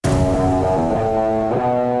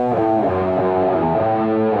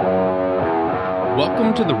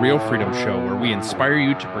Welcome to the Real Freedom Show, where we inspire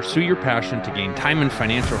you to pursue your passion to gain time and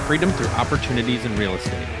financial freedom through opportunities in real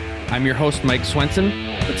estate. I'm your host, Mike Swenson.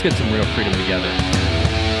 Let's get some real freedom together.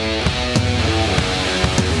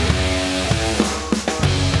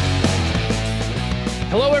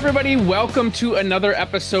 Hello, everybody. Welcome to another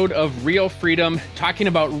episode of Real Freedom, talking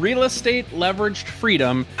about real estate leveraged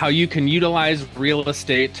freedom, how you can utilize real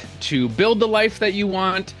estate to build the life that you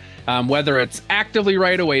want. Whether it's actively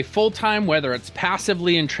right away full-time, whether it's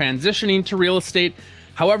passively and transitioning to real estate,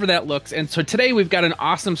 however that looks. And so today we've got an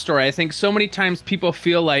awesome story. I think so many times people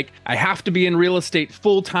feel like I have to be in real estate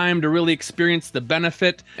full-time to really experience the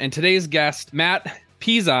benefit. And today's guest, Matt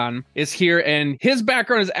Pezon, is here, and his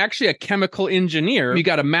background is actually a chemical engineer. You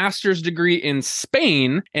got a master's degree in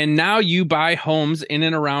Spain, and now you buy homes in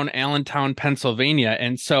and around Allentown, Pennsylvania.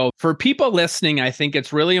 And so for people listening, I think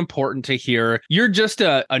it's really important to hear you're just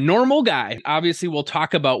a normal guy. Obviously, we'll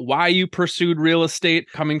talk about why you pursued real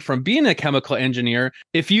estate coming from being a chemical engineer.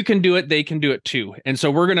 If you can do it, they can do it too. And so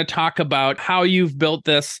we're going to talk about how you've built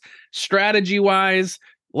this strategy-wise,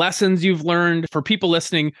 lessons you've learned. For people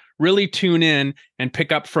listening, really tune in and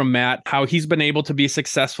pick up from Matt how he's been able to be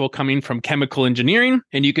successful coming from chemical engineering,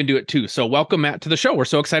 and you can do it too. So welcome, Matt, to the show. We're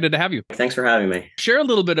so excited to have you. Thanks for having me. Share a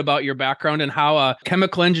little bit about your background and how a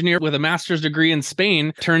chemical engineer with a master's degree in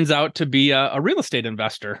Spain turns out to be a real estate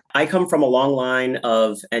investor. I come from a long line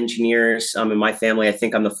of engineers in my family. I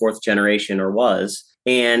think I'm the fourth generation, or was.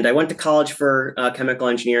 And I went to college for chemical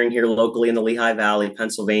engineering here locally in the Lehigh Valley,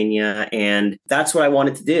 Pennsylvania. And that's what I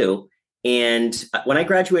wanted to do. And when I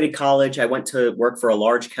graduated college, I went to work for a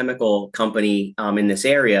large chemical company in this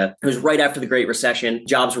area. It was right after the Great Recession.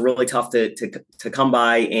 Jobs were really tough to come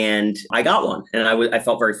by, and I got one. And I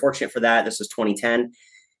felt very fortunate for that. This was 2010.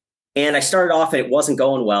 And I started off and it wasn't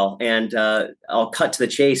going well. And I'll cut to the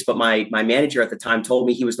chase. But my manager at the time told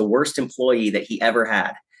me he was the worst employee that he ever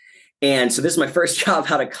had. And so this is my first job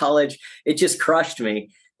out of college. It just crushed me.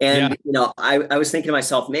 And, I was thinking to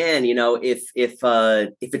myself, man, if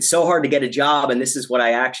it's so hard to get a job and this is what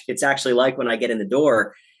it's actually like when I get in the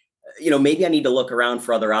door, maybe I need to look around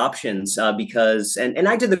for other options because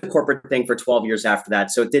I did the corporate thing for 12 years after that.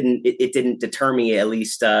 So it didn't deter me, at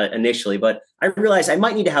least initially, but I realized I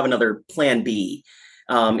might need to have another plan B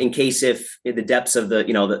in case if in the depths of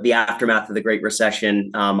the aftermath of the Great Recession,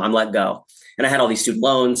 I'm let go. And I had all these student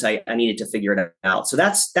loans. I needed to figure it out. So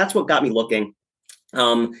that's what got me looking.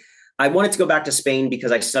 I wanted to go back to Spain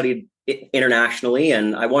because I studied internationally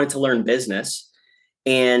and I wanted to learn business.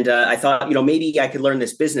 And I thought, maybe I could learn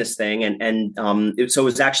this business thing. So it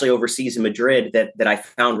was actually overseas in Madrid that I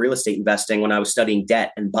found real estate investing when I was studying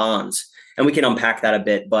debt and bonds. And we can unpack that a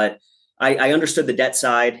bit. But I understood the debt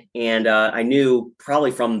side. And I knew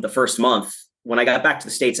probably from the first month when I got back to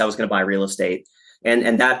the States, I was going to buy real estate.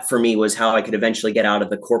 And that for me was how I could eventually get out of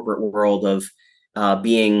the corporate world of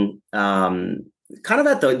being kind of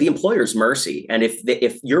at the employer's mercy. And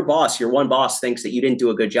if your one boss thinks that you didn't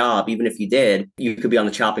do a good job, even if you did, you could be on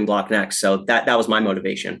the chopping block next. So that was my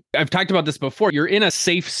motivation. I've talked about this before. You're in a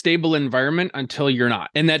safe, stable environment until you're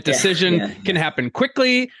not. And that decision can happen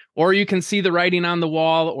quickly, or you can see the writing on the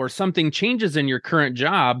wall, or something changes in your current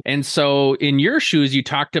job. And so in your shoes, you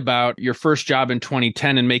talked about your first job in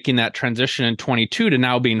 2010 and making that transition in 22 to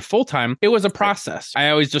now being full-time. It was a process. I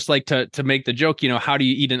always just like to make the joke, how do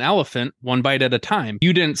you eat an elephant? One bite at a time.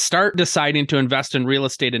 You didn't start deciding to invest in real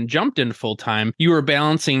estate and jumped in full-time. You were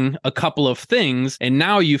balancing a couple of things, and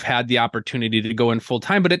now you've had the opportunity to go in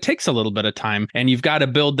full-time, but it takes a little bit of time, and you've got to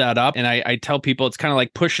build that up. And I tell people it's kind of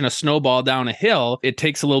like pushing a snowball down a hill. It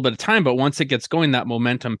takes a little bit of time, but once it gets going, that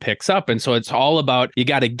momentum picks up. And so it's all about, you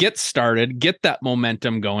got to get started, get that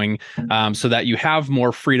momentum going so that you have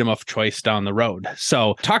more freedom of choice down the road.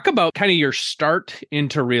 So talk about kind of your start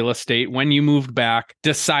into real estate, when you moved back,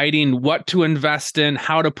 deciding what to invest in,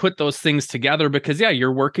 how to put those things together, because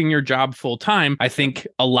you're working your job full time. I think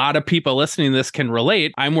a lot of people listening to this can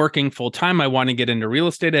relate. I'm working full time. I want to get into real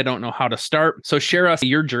estate. I don't know how to start. So share us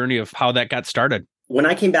your journey of how that got started. When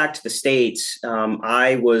I came back to the States,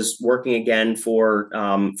 I was working again for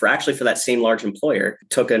that same large employer.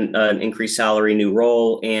 Took an increased salary, new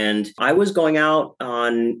role, and I was going out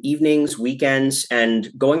on evenings, weekends, and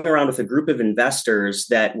going around with a group of investors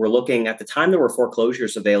that were looking. At the time, there were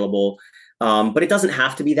foreclosures available, but it doesn't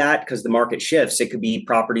have to be that because the market shifts. It could be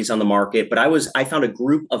properties on the market. But I found a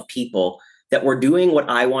group of people that were doing what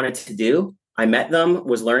I wanted to do. I met them,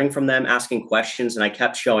 was learning from them, asking questions, and I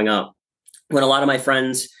kept showing up. When a lot of my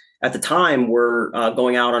friends at the time were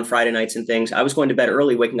going out on Friday nights and things, I was going to bed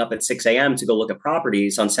early, waking up at 6 a.m. to go look at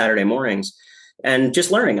properties on Saturday mornings and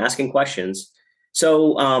just learning, asking questions.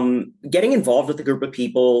 So, getting involved with a group of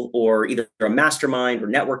people, or either a mastermind or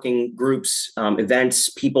networking groups, events,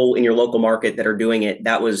 people in your local market that are doing it,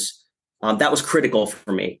 that was critical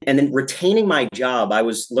for me. And then retaining my job, I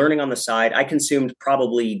was learning on the side. I consumed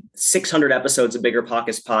probably 600 episodes of Bigger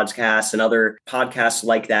Pockets podcasts and other podcasts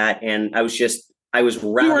like that, and I was You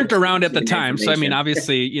weren't around at the time, so I mean,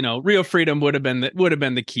 obviously, Real Freedom would have been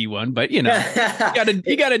the key one, but you got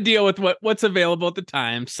to deal with what's available at the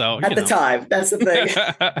time. So at the time, that's the thing.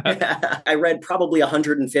 I read probably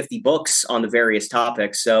 150 books on the various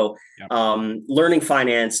topics. So, learning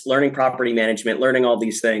finance, learning property management, learning all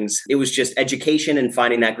these things. It was just education and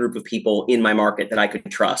finding that group of people in my market that I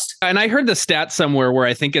could trust. And I heard the stat somewhere where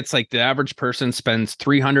I think it's like the average person spends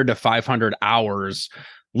 300 to 500 hours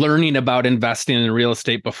learning about investing in real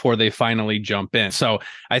estate before they finally jump in. So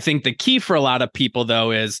I think the key for a lot of people,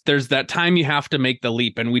 though, is there's that time you have to make the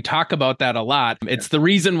leap. And we talk about that a lot. It's the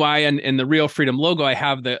reason why in the Real Freedom logo, I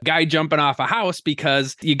have the guy jumping off a house,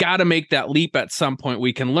 because you got to make that leap at some point.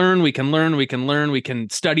 We can learn, we can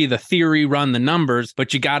study the theory, run the numbers,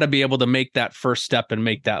 but you got to be able to make that first step and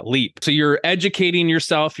make that leap. So you're educating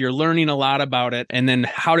yourself, you're learning a lot about it. And then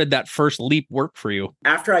how did that first leap work for you?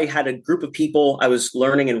 After I had a group of people, I was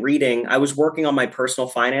learning and reading, I was working on my personal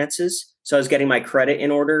finances. So I was getting my credit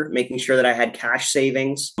in order, making sure that I had cash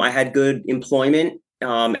savings. I had good employment,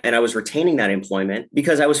 and I was retaining that employment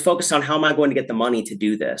because I was focused on how am I going to get the money to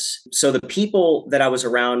do this. So the people that I was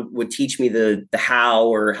around would teach me the how,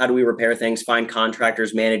 or how do we repair things, find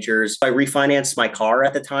contractors, managers. I refinanced my car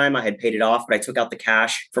at the time. I had paid it off, but I took out the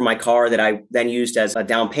cash from my car that I then used as a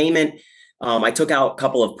down payment. I took out a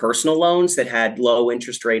couple of personal loans that had low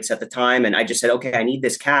interest rates at the time. And I just said, okay, I need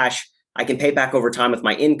this cash. I can pay back over time with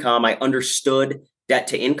my income. I understood debt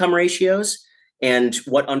to income ratios and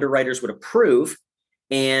what underwriters would approve.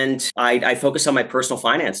 And I focus on my personal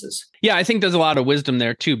finances. Yeah, I think there's a lot of wisdom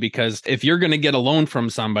there too, because if you're going to get a loan from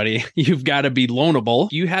somebody, you've got to be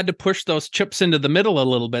loanable. You had to push those chips into the middle a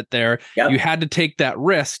little bit there. Yep. You had to take that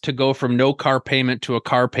risk to go from no car payment to a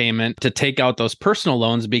car payment, to take out those personal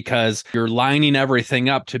loans, because you're lining everything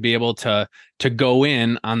up to be able to go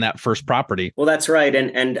in on that first property. Well, that's right.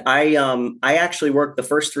 And I actually worked the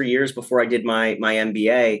first 3 years before I did my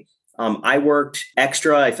MBA. I worked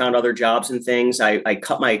extra. I found other jobs and things. I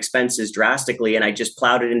cut my expenses drastically, and I just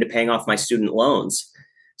plowed it into paying off my student loans.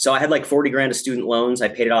 So I had like 40 grand of student loans. I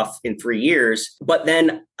paid it off in 3 years. But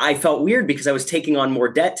then I felt weird because I was taking on more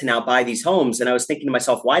debt to now buy these homes. And I was thinking to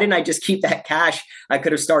myself, why didn't I just keep that cash? I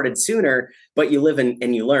could have started sooner. But you live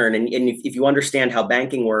and you learn. And if you understand how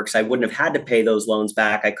banking works, I wouldn't have had to pay those loans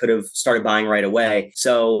back. I could have started buying right away.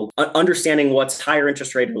 So understanding what's higher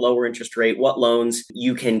interest rate or lower interest rate, what loans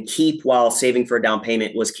you can keep while saving for a down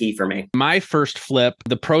payment was key for me. My first flip,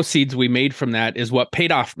 the proceeds we made from that is what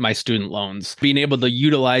paid off my student loans. Being able to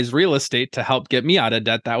utilize real estate to help get me out of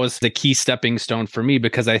debt, that was the key stepping stone for me,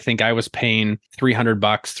 because I think I was paying $300,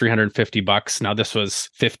 $350. Now this was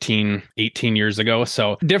 15, 18 years ago.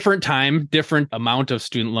 So different time, different amount of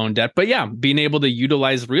student loan debt. But yeah, being able to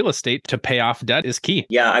utilize real estate to pay off debt is key.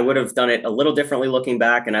 Yeah, I would have done it a little differently looking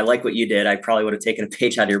back. And I like what you did. I probably would have taken a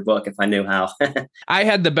page out of your book if I knew how. I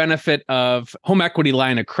had the benefit of home equity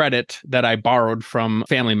line of credit that I borrowed from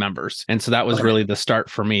family members. And so that was really the start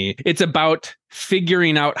for me. It's about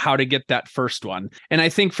figuring out how to get that first one. And I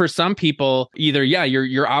think for some people, either,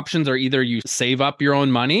 your options are either you save up your own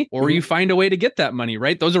money or you find a way to get that money,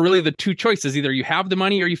 right? Those are really the two choices. Either you have the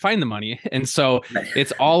money or you find the money. And so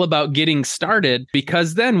it's all about getting started,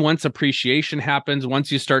 because then once appreciation happens,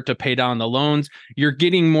 once you start to pay down the loans, you're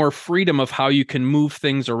getting more freedom of how you can move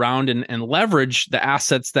things around and leverage the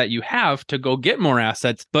assets that you have to go get more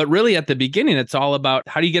assets. But really at the beginning, it's all about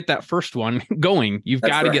how do you get that first one going? You've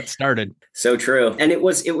got to get started. So true. And it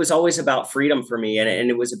was always about freedom for me. And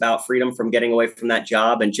it was about freedom from getting away from that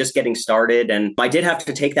job and just getting started. And I did have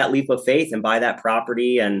to take that leap of faith and buy that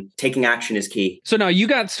property, and taking action is key. So now you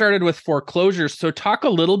got started with foreclosures. So talk a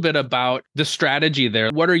little bit about the strategy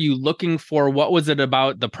there. What are you looking for? What was it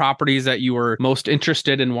about the properties that you were most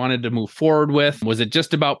interested in, wanted to move forward with? Was it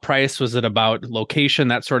just about price? Was it about location,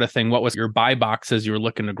 that sort of thing? What was your buy boxes you were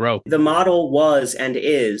looking to grow? The model was and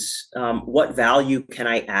is, what value can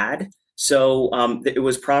I add? So it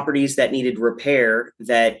was properties that needed repair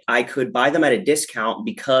that I could buy them at a discount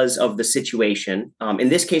because of the situation. In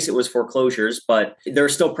this case, it was foreclosures, but there are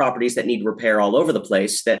still properties that need repair all over the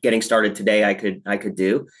place that getting started today I could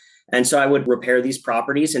do. And so I would repair these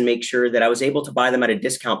properties and make sure that I was able to buy them at a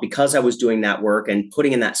discount because I was doing that work and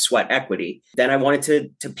putting in that sweat equity. Then I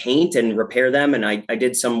wanted to paint and repair them. And I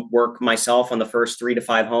did some work myself on the first 3 to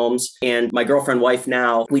 5 homes. And my girlfriend, wife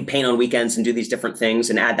now, we'd paint on weekends and do these different things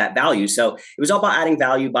and add that value. So it was all about adding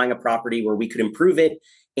value, buying a property where we could improve it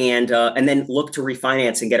and then look to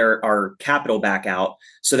refinance and get our capital back out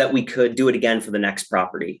so that we could do it again for the next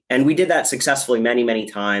property. And we did that successfully many, many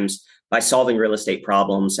times by solving real estate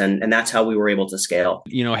problems. And that's how we were able to scale.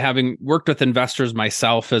 Having worked with investors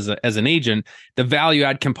myself as an agent, the value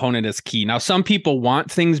add component is key. Now, some people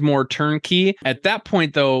want things more turnkey. At that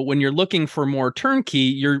point, though, when you're looking for more turnkey,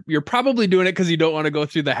 you're probably doing it because you don't want to go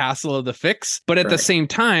through the hassle of the fix. But at the same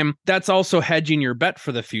time, that's also hedging your bet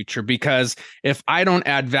for the future, because if I don't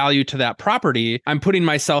add value to that property, I'm putting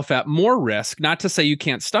myself at more risk. Not to say you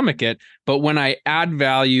can't stomach it, but when I add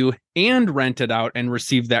value and rent it out and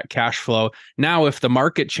receive that cash flow, now if the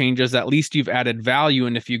market changes, at least you've added value.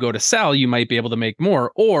 And if you go to sell, you might be able to make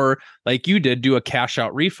more. Or like you did, do a cash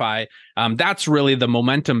out refi. That's really the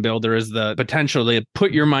momentum builder, is the potential to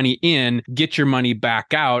put your money in, get your money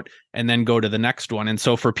back out, and then go to the next one. And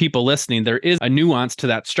so for people listening, there is a nuance to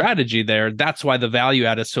that strategy there. That's why the value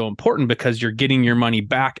add is so important, because you're getting your money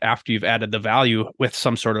back after you've added the value with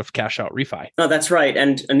some sort of cash out refi. No, that's right.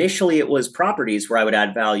 And initially it was properties where I would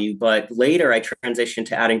add value, but later I transitioned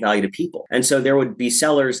to adding value to people. And so there would be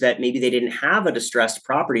sellers that maybe they didn't have a distressed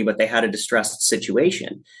property, but they had a distressed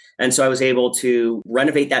situation. And so I was able to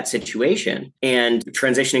renovate that situation, and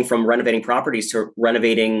transitioning from renovating properties to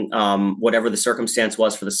renovating whatever the circumstance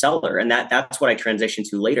was for the seller. And that's what I transitioned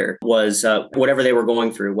to later, was whatever they were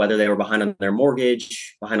going through, whether they were behind on their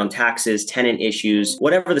mortgage, behind on taxes, tenant issues,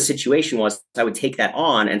 whatever the situation was, I would take that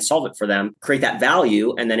on and solve it for them, create that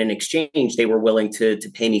value. And then in exchange, they were willing to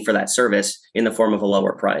pay me for that service in the form of a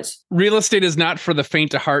lower price. Real estate is not for the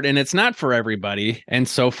faint of heart, and it's not for everybody. And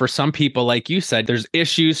so for some people, like you said, there's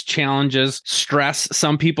issues, challenges, stress.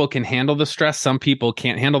 Some people can handle the stress. Some people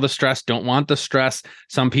can't handle the stress, don't want the stress.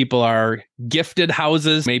 Some people are gifted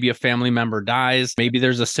houses. Maybe a family member dies. Maybe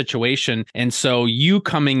there's a situation. And so you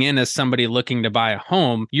coming in as somebody looking to buy a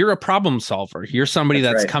home, you're a problem solver. You're somebody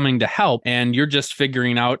that's coming to help, and you're just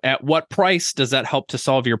figuring out at what price does that help to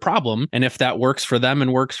solve your problem. And if that works for them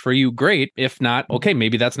and works for you, great. If not, okay,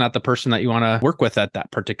 maybe that's not the person that you want to work with at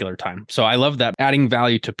that particular time. So I love that adding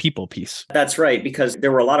value to people piece. That's right, because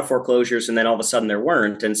there were a lot of foreclosures and then all of a sudden there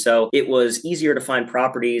weren't. And so it was easier to find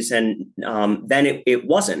properties, and then it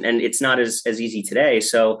wasn't. And it's not as easy today.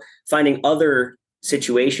 So finding other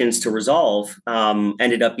situations to resolve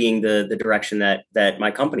ended up being the direction that my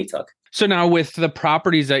company took. So now with the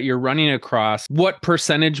properties that you're running across, what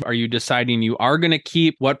percentage are you deciding you are going to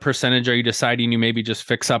keep? What percentage are you deciding you maybe just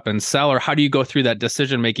fix up and sell? Or how do you go through that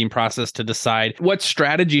decision-making process to decide what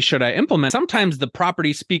strategy should I implement? Sometimes the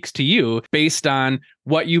property speaks to you based on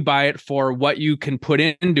what you buy it for, what you can put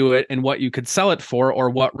into it, and what you could sell it for, or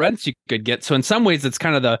what rents you could get. So in some ways, it's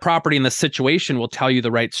kind of the property and the situation will tell you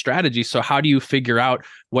the right strategy. So how do you figure out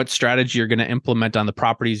what strategy you're going to implement on the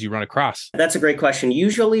properties you run across? That's a great question.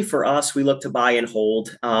 Usually for us, we look to buy and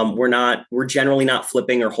hold. We're generally not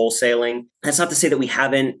flipping or wholesaling. That's not to say that we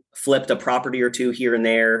haven't flipped a property or two here and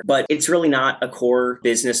there, but it's really not a core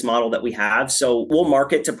business model that we have. So we'll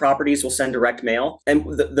market to properties, we'll send direct mail, and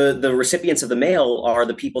the recipients of the mail are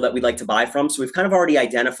the people that we'd like to buy from. So we've kind of already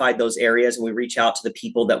identified those areas, and we reach out to the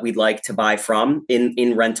people that we'd like to buy from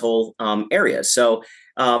in rental areas. So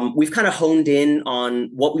we've kind of honed in on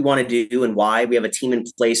what we want to do and why. We have a team in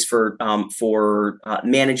place for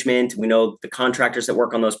management. We know the contractors that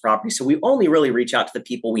work on those properties. So we only really reach out to the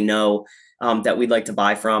people we know that we'd like to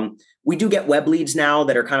buy from. We do get web leads now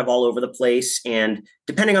that are kind of all over the place. And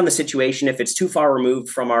depending on the situation, if it's too far removed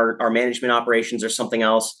from our management operations or something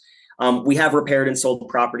else, we have repaired and sold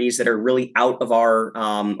properties that are really out of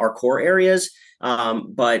our core areas.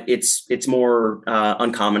 But it's more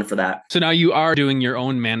uncommon for that. So now you are doing your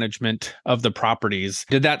own management of the properties.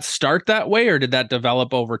 Did that start that way, or did that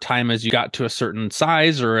develop over time as you got to a certain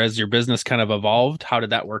size, or as your business kind of evolved? How did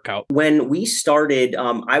that work out? When we started,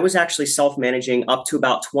 I was actually self-managing up to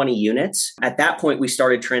about 20 units. At that point, we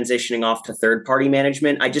started transitioning off to third-party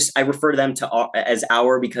management. I refer to them as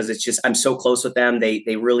our, because it's just, I'm so close with them.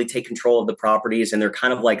 They really take control of the properties, and they're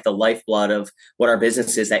kind of like the lifeblood of what our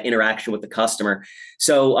business is, that interaction with the customer.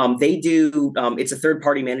 So they do. It's a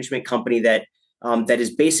third-party management company that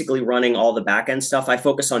is basically running all the back end stuff. I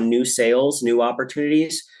focus on new sales, new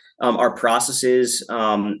opportunities. our processes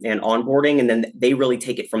and onboarding, and then they really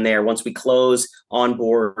take it from there. Once we close,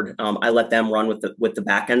 onboard, I let them run with the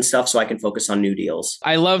back end stuff, so I can focus on new deals.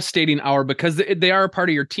 I love stating our because they are a part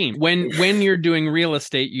of your team. When you're doing real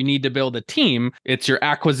estate, you need to build a team. It's your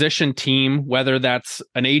acquisition team, whether that's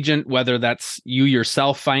an agent, whether that's you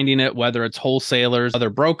yourself finding it, whether it's wholesalers, other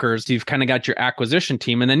brokers. You've kind of got your acquisition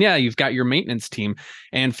team, and then you've got your maintenance team.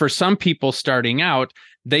 And for some people starting out,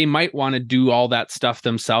 they might want to do all that stuff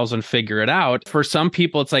themselves and figure it out. For some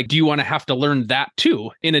people, it's like, do you want to have to learn that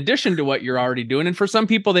too, in addition to what you're already doing? And for some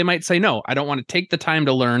people, they might say, no, I don't want to take the time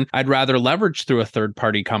to learn. I'd rather leverage through a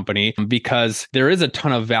third-party company, because there is a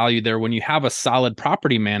ton of value there. When you have a solid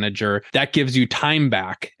property manager, that gives you time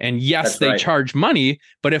back. And yes, they charge money,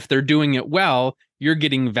 but if they're doing it well, you're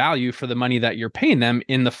getting value for the money that you're paying them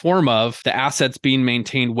in the form of the assets being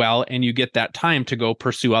maintained well, and you get that time to go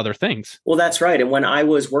pursue other things. Well, that's right. And when I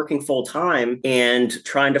was working full time and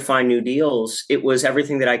trying to find new deals, it was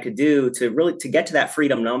everything that I could do to get to that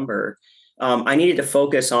freedom number. I needed to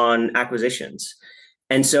focus on acquisitions.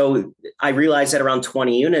 And so I realized at around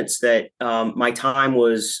 20 units that my time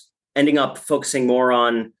was ending up focusing more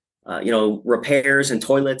on repairs and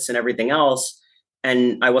toilets and everything else.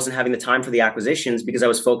 And I wasn't having the time for the acquisitions because I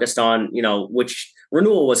was focused on, which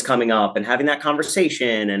renewal was coming up and having that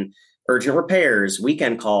conversation and urgent repairs,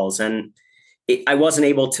 weekend calls. And I wasn't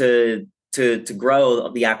able to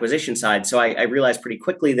grow the acquisition side. So I realized pretty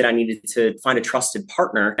quickly that I needed to find a trusted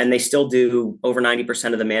partner, and they still do over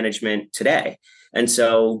 90% of the management today. And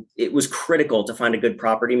so it was critical to find a good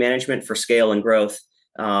property management for scale and growth.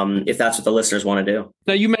 If that's what the listeners want to do.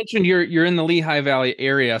 Now, you mentioned you're in the Lehigh Valley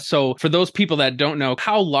area. So for those people that don't know,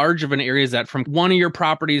 how large of an area is that from one of your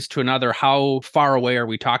properties to another? How far away are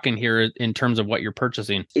we talking here in terms of what you're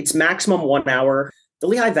purchasing? It's maximum 1 hour. The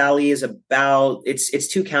Lehigh Valley is it's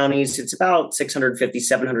 2 counties. It's about 650,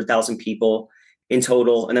 700,000 people in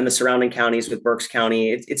total. And then the surrounding counties with Berks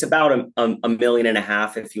County, it's about a million and a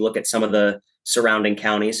half if you look at some of the surrounding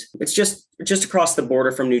counties. It's just across the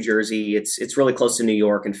border from New Jersey. It's really close to New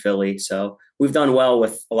York and Philly. So we've done well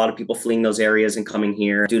with a lot of people fleeing those areas and coming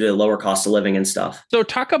here due to lower cost of living and stuff. So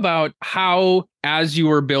talk about how, as you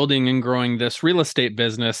were building and growing this real estate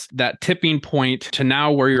business, that tipping point to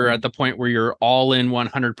now where you're at the point where you're all in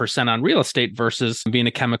 100% on real estate versus being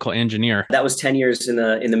a chemical engineer. That was 10 years in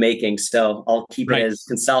the making. So I'll keep it as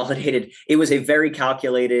consolidated. It was a very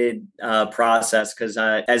calculated process because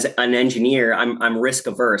as an engineer, I'm risk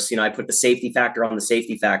averse. I put the safety factor on the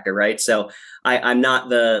safety factor, right? So I'm not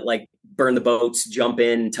the burn the boats, jump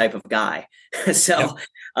in type of guy. So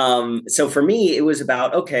for me, it was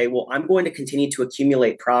about, okay, well, I'm going to continue to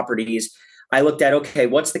accumulate properties. I looked at, okay,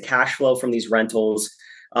 what's the cash flow from these rentals?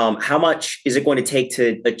 How much is it going to take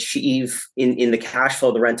to achieve in the cash flow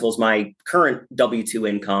of the rentals my current W-2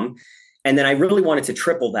 income? And then I really wanted to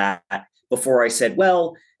triple that before I said,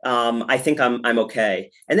 well, I think I'm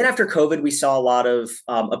okay. And then after COVID, we saw a lot of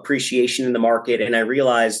appreciation in the market. And I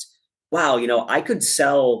realized, wow, I could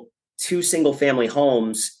sell 2 single family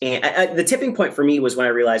homes. And the tipping point for me was when I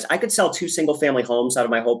realized I could sell 2 single family homes out of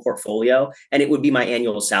my whole portfolio, and it would be my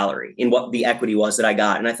annual salary in what the equity was that I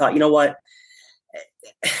got. And I thought, you know what?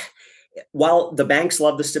 While the banks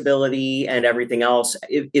love the stability and everything else,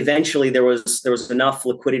 eventually there was enough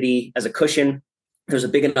liquidity as a cushion. There's a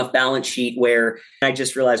big enough balance sheet where I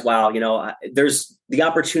just realized, wow, there's the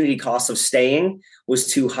opportunity cost of staying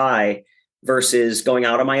was too high versus going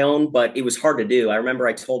out on my own, but it was hard to do. I remember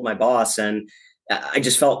I told my boss, and I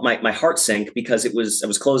just felt my heart sink because I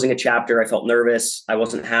was closing a chapter. I felt nervous. I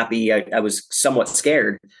wasn't happy. I was somewhat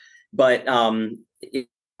scared, but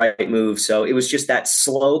right move. So it was just that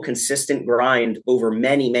slow, consistent grind over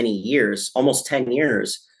many, many years, almost 10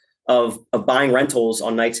 years of buying rentals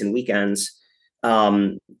on nights and weekends,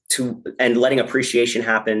 and letting appreciation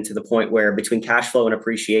happen to the point where between cash flow and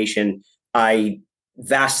appreciation, I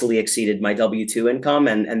vastly exceeded my W-2 income.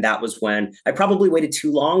 And that was when I probably waited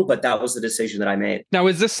too long, but that was the decision that I made. Now,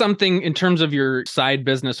 is this something in terms of your side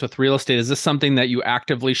business with real estate? Is this something that you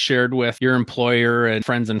actively shared with your employer and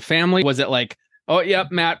friends and family? Was it like, oh, yep,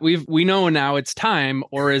 Matt, we know now it's time?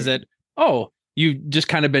 Or is it, oh, you've just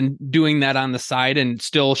kind of been doing that on the side and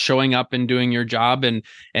still showing up and doing your job?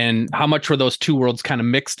 And how much were those two worlds kind of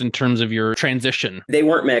mixed in terms of your transition? They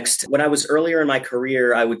weren't mixed. When I was earlier in my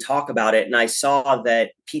career, I would talk about it, and I saw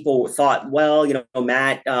that people thought, well,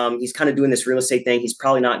 Matt, he's kind of doing this real estate thing. He's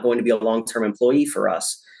probably not going to be a long-term employee for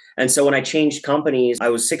us. And so when I changed companies, I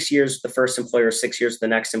was 6 years with the first employer, 6 years with the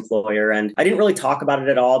next employer. And I didn't really talk about it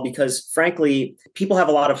at all because, frankly, people have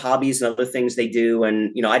a lot of hobbies and other things they do.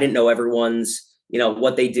 And, I didn't know everyone's,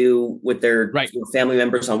 what they do with their Right. family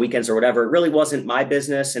members on weekends or whatever. It really wasn't my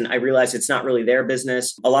business. And I realized it's not really their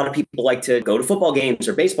business. A lot of people like to go to football games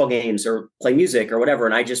or baseball games or play music or whatever.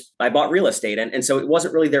 And I bought real estate. And so it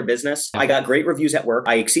wasn't really their business. I got great reviews at work.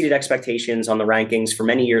 I exceeded expectations on the rankings for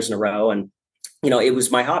many years in a row. And, it was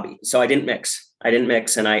my hobby. So I didn't mix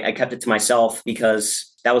and I kept it to myself because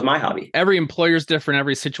that was my hobby. Every employer's different.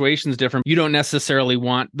 Every situation's different. You don't necessarily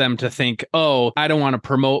want them to think, oh, I don't want to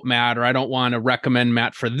promote Matt or I don't want to recommend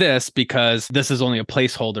Matt for this because this is only a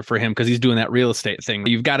placeholder for him because he's doing that real estate thing.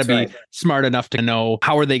 You've got to be smart enough to know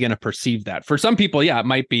how are they going to perceive that. For some people, yeah, it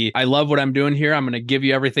might be, I love what I'm doing here. I'm going to give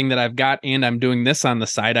you everything that I've got and I'm doing this on the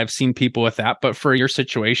side. I've seen people with that. But for your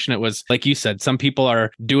situation, it was like you said, some people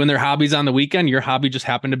are doing their hobbies on the weekend. Your hobby just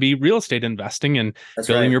happened to be real estate investing and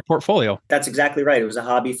building your portfolio. That's exactly right. It was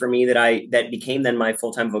a hobby for me that became then my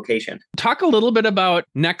full-time vocation. Talk a little bit about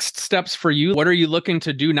next steps for you. What are you looking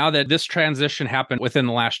to do now that this transition happened within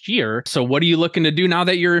the last year? So what are you looking to do now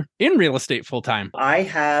that you're in real estate full-time? I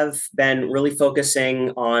have been really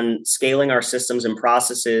focusing on scaling our systems and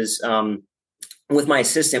processes. With my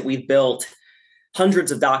assistant, we've built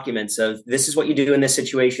hundreds of documents of this is what you do in this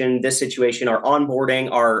situation, our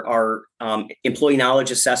onboarding, our employee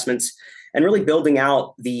knowledge assessments, and really building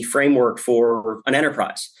out the framework for an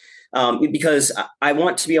enterprise. Because I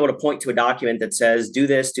want to be able to point to a document that says, do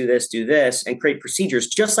this, do this, do this, and create procedures,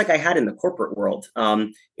 just like I had in the corporate world.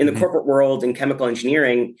 In the corporate world, in chemical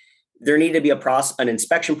engineering, there needed to be an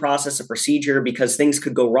inspection process, a procedure, because things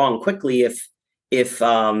could go wrong quickly if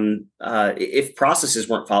processes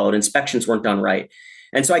weren't followed, inspections weren't done right.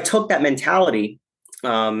 And so I took that mentality,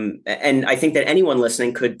 and I think that anyone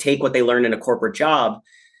listening could take what they learned in a corporate job,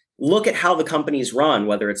 look at how the companies run,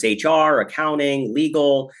 whether it's HR, accounting,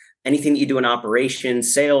 legal, anything that you do in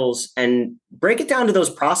operations, sales, and break it down to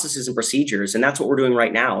those processes and procedures. And that's what we're doing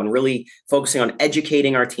right now, and really focusing on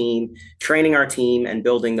educating our team, training our team, and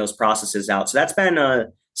building those processes out. So that's been a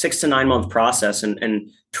 6 to 9 month process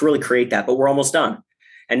and to really create that, but we're almost done.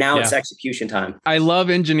 And now it's execution time. I love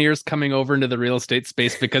engineers coming over into the real estate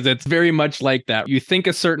space because it's very much like that. You think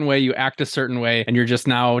a certain way, you act a certain way, and you're just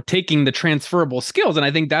now taking the transferable skills. And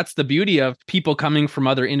I think that's the beauty of people coming from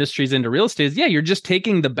other industries into real estate is, you're just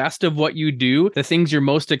taking the best of what you do, the things you're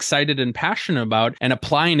most excited and passionate about, and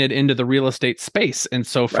applying it into the real estate space. And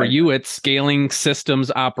so for you, it's scaling systems,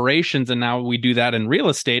 operations. And now we do that in real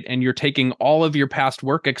estate. And you're taking all of your past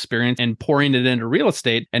work experience and pouring it into real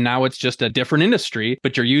estate. And now it's just a different industry,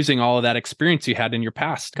 but you're using all of that experience you had in your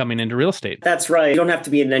past coming into real estate. That's right. You don't have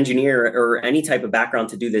to be an engineer or any type of background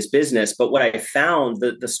to do this business. But what I found,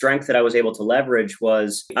 the strength that I was able to leverage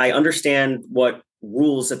was I understand what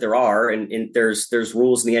rules that there are. And there's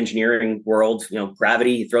rules in the engineering world,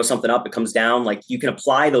 gravity, you throw something up, it comes down. Like, you can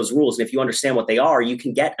apply those rules. And if you understand what they are, you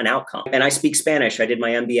can get an outcome. And I speak Spanish. I did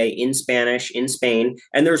my MBA in Spanish in Spain,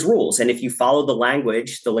 and there's rules. And if you follow the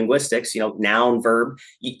language, the linguistics, noun, verb,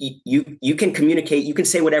 you can communicate, you can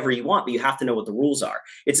say whatever you want, but you have to know what the rules are.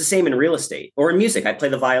 It's the same in real estate or in music. I play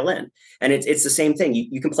the violin, and it's the same thing.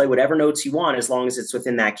 You can play whatever notes you want as long as it's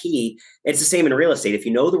within that key. It's the same in real estate. If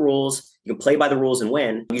you know the rules, you can play by the rules and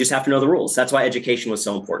win. You just have to know the rules. That's why education was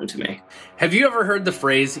so important to me. Have you ever heard the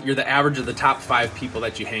phrase, you're the average of the top 5 people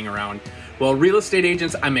that you hang around? Well, real estate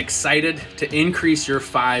agents, I'm excited to increase your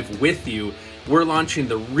 5 with you. We're launching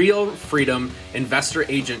the Real Freedom Investor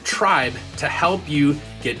Agent Tribe to help you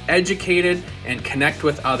get educated and connect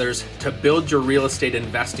with others to build your real estate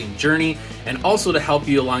investing journey, and also to help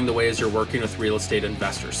you along the way as you're working with real estate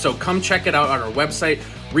investors. So come check it out on our website,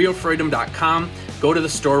 realfreedom.com. Go to the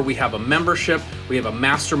store. We have a membership, we have a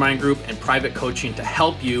mastermind group, and private coaching to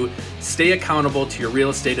help you stay accountable to your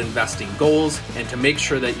real estate investing goals and to make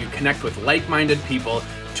sure that you connect with like-minded people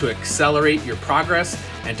to accelerate your progress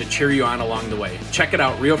and to cheer you on along the way. Check it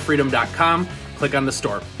out, realfreedom.com. Click on the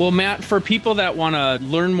store. Well, Matt, for people that want to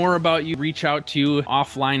learn more about you, reach out to you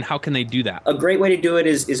offline, how can they do that? A great way to do it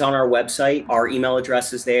is on our website. Our email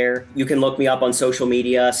address is there. You can look me up on social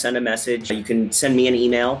media, send a message. You can send me an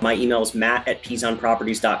email. My email is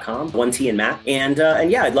matt@pezonproperties.com, 1T in Matt. And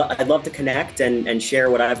yeah, I'd love to connect and share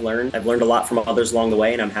what I've learned. I've learned a lot from others along the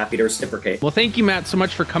way, and I'm happy to reciprocate. Well, thank you, Matt, so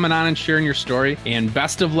much for coming on and sharing your story. And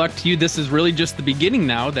best of luck to you. This is really just the beginning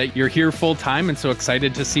now that you're here full time, and so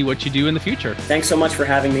excited to see what you do in the future. Thanks so much for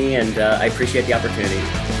having me, and I appreciate the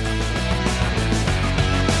opportunity.